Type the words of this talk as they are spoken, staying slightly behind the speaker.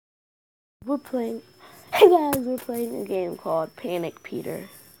we're playing. Hey guys, we're playing a game called Panic Peter.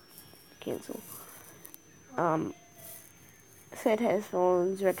 Cancel. Said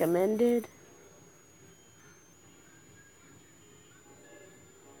headphones recommended.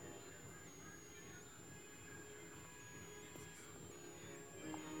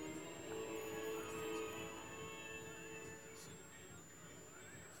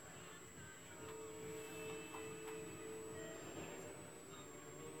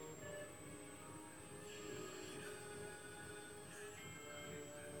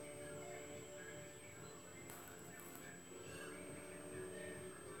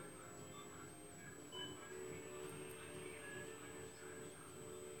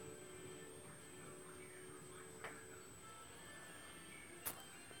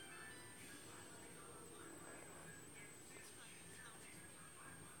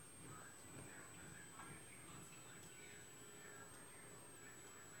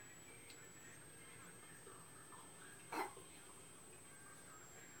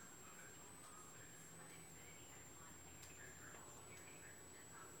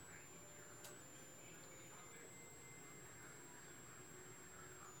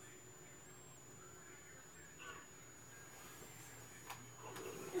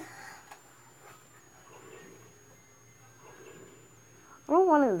 I don't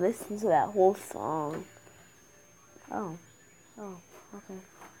want to listen to that whole song. Oh, okay.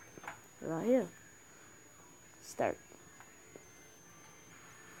 Right here. Start.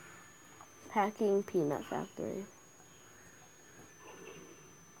 Packing Peanut Factory.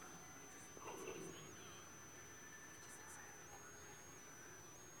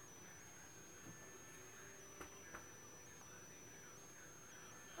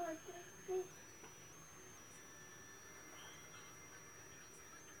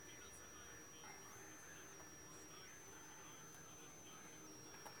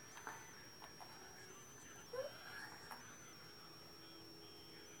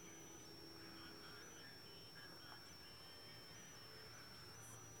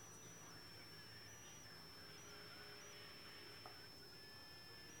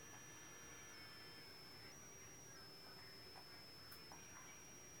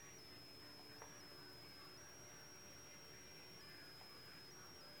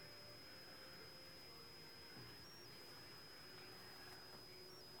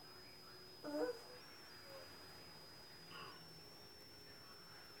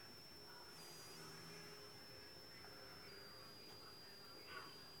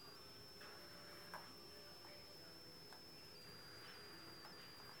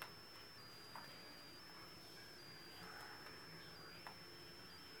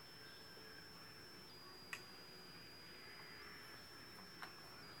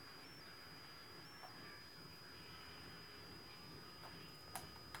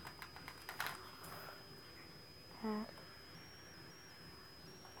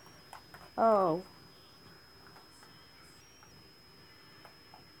 Oh.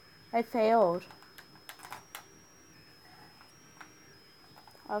 I failed.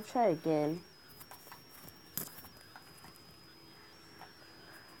 I'll try again.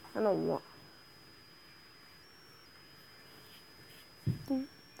 I don't want.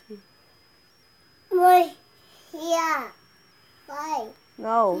 Wait. Yeah. Why?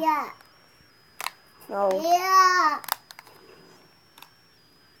 No. Yeah. No. Yeah.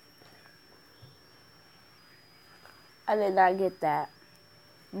 I did not get that.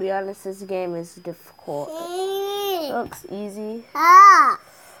 To be honest, this game is difficult. It looks easy. Ah.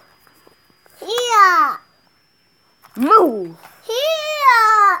 Here. Move!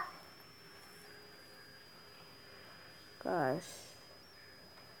 Here. Gosh.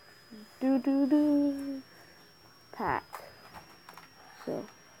 Do. Pack. So.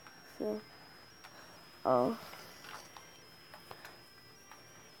 Oh.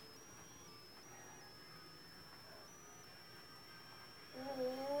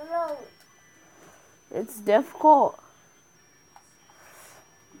 No. It's difficult.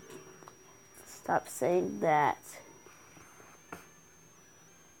 Stop saying that.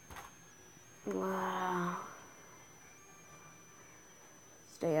 Wow.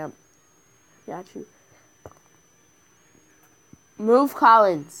 Stay up. Got you. Move,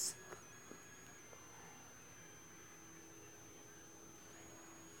 Collins.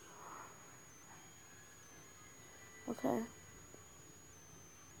 Okay.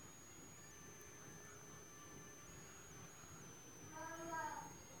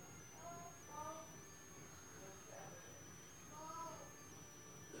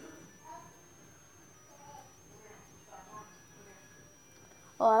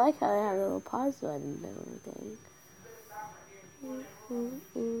 Oh, I like how they have a little pause button and everything.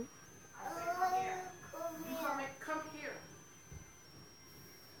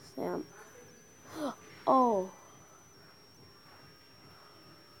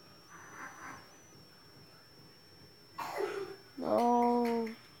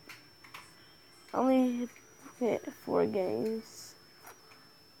 games.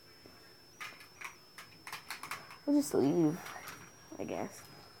 I'll just leave, I guess.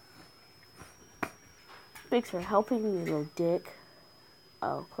 Thanks for helping me, little dick.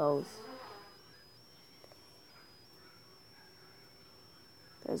 Oh, close.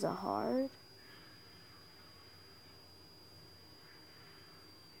 There's a heart.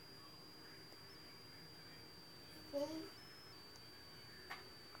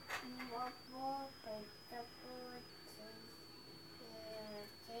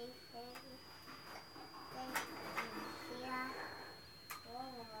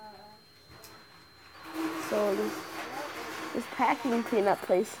 So this packing peanut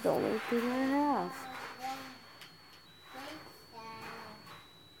place is the only thing I have.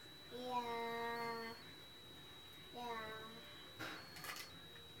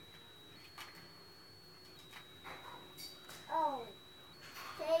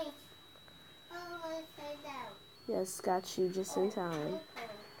 Yes, got you just in time.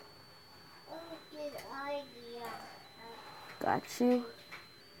 Got you.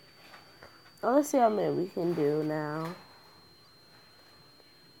 Oh, let's see how many we can do now.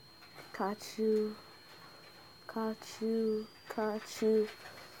 Got you. Got you. Got you.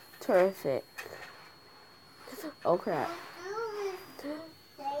 Terrific. Oh, crap.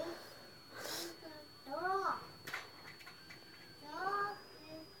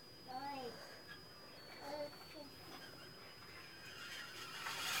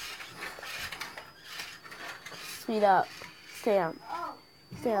 Speed up. Stamp.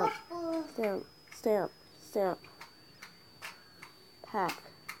 Stamp. Stamp. Stamp. Stamp. Pack.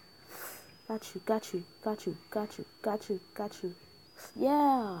 Got you. Got you. Got you. Got you. Got you. Got you.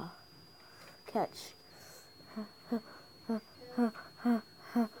 Yeah. Catch.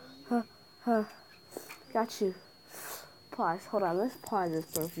 Got you. Pause. Hold on. Let's pause this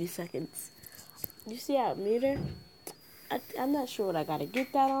for a few seconds. You see that meter? I'm not sure what I gotta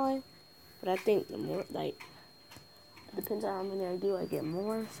get that on, but I think the more, like, it depends on how many I do, I get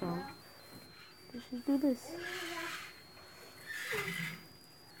more, so let's just do this.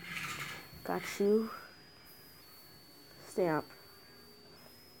 Got you. Stamp.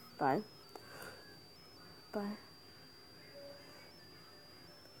 Bye. Bye.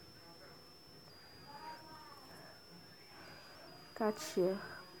 Got you.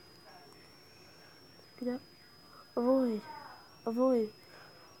 Get up. Avoid. Avoid.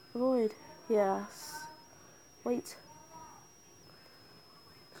 Avoid. Yes. Wait.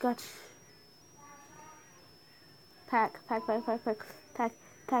 Got you. Pack. Pack, pack, pack, pack. Pack,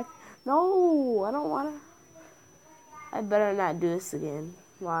 pack. No, I don't wanna. I better not do this again.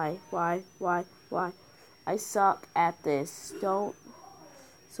 Why? Why? Why? Why? I suck at this. Don't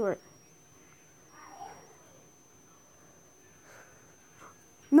sort.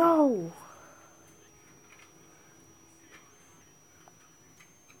 No!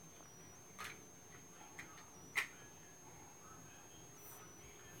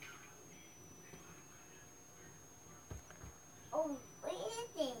 Oh, what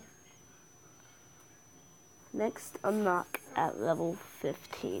is it? Next unlock at level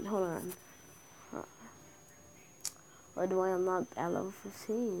 15. Hold on. Or do I unlock at level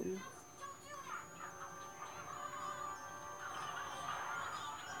 15?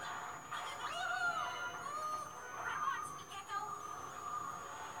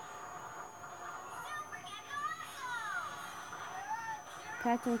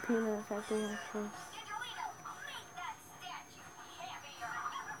 Packing peanut factory first.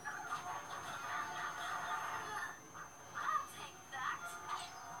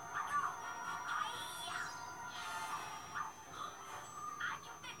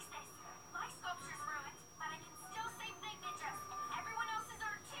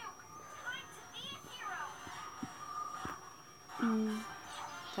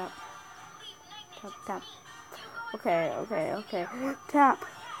 Tap. Tap, tap. Okay, okay, okay. Tap.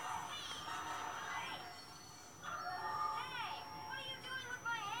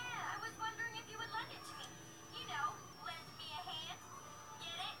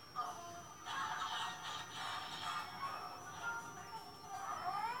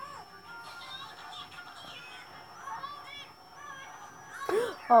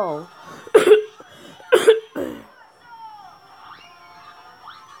 Oh.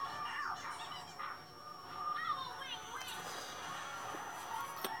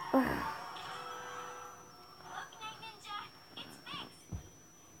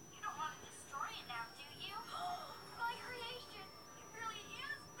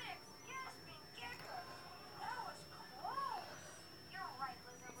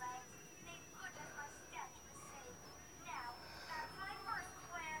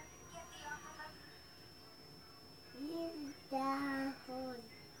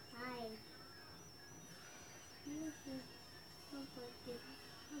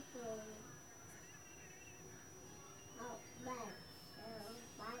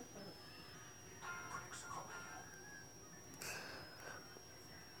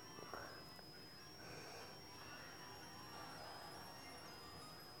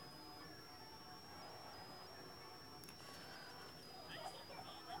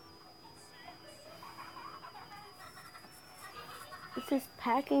 this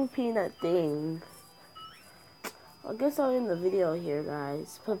packing peanut thing. I guess I'll end the video here,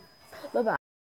 guys. Bye-bye.